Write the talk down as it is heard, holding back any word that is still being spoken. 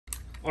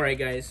All right,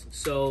 guys.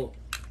 So,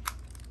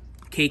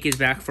 Cake is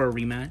back for a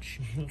rematch.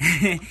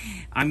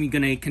 I'm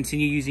gonna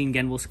continue using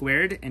Genbull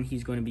squared, and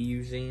he's going to be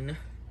using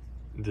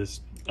this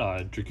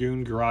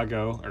Dragooon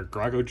Girago or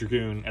Girago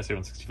Dragooon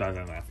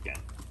SA165 MF again.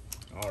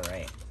 All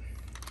right.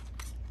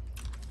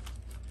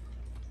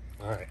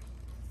 All right.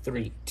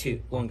 3,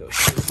 2, 1, go.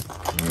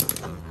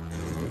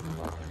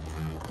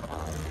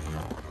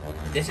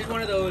 This is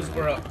one of those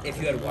where if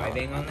you had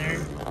Y-Bang on there,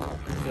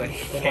 you're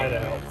like, That might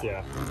have helped,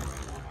 yeah.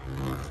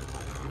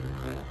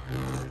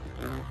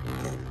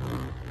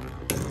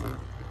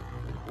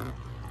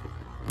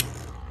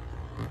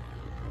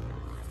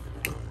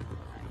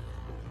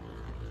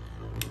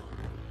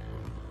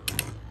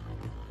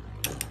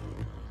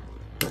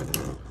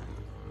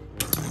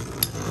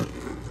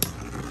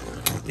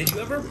 Did you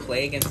ever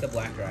play against the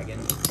Black Dragon?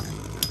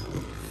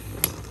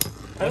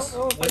 I don't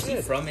know if Was I he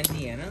did. from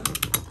Indiana?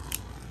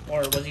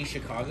 Or was he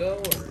Chicago?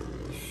 Or...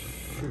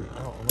 Shoot, I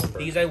don't remember.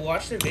 Because I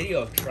watched a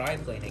video of Tri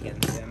playing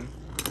against him.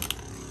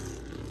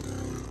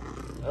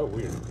 Oh,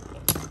 weird.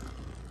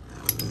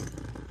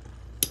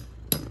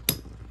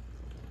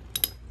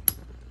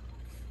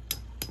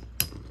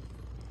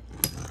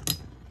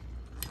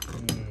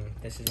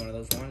 This is one of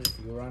those ones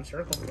if you were on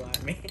circle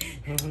flat me.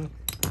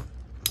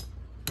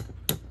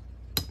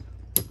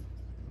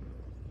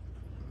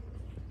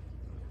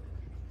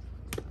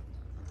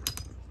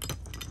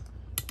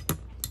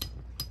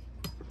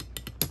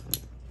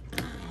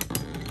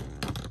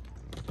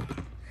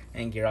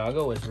 And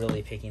Girago was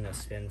really picking a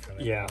spin from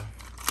it. Yeah.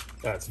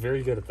 That's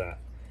very good at that.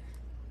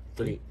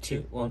 3,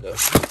 2, 1, go.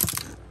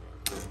 Was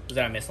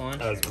that a miss launch?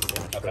 That was a miss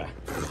launch. Okay.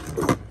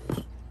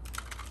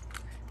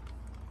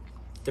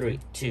 3,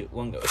 2,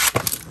 1, go.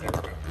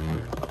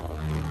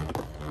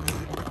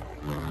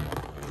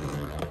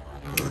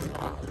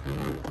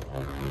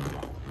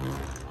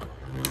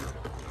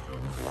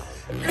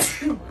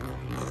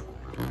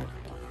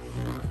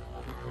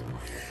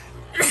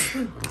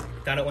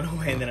 Thought it went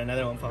away and then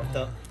another one popped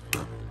up.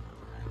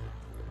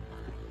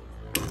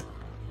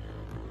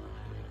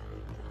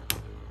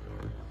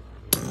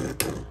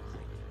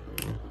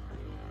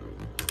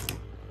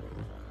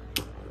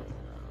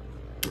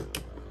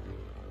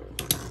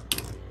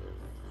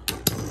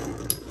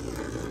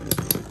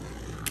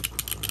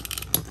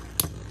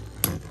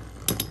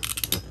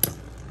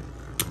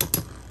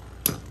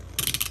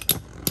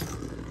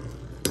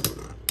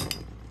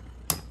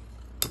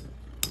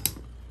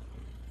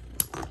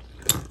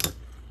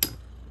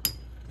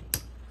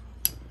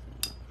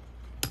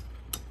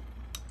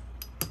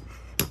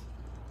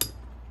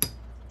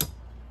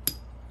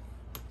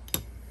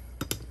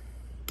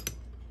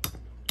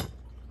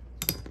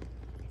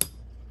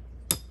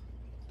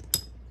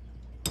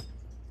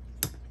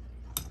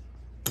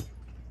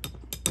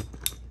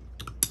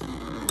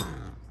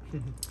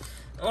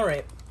 All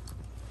right.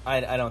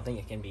 I don't think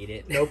it can beat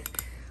it. Nope.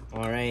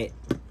 All right.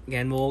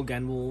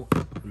 Genbull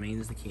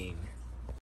remains the king.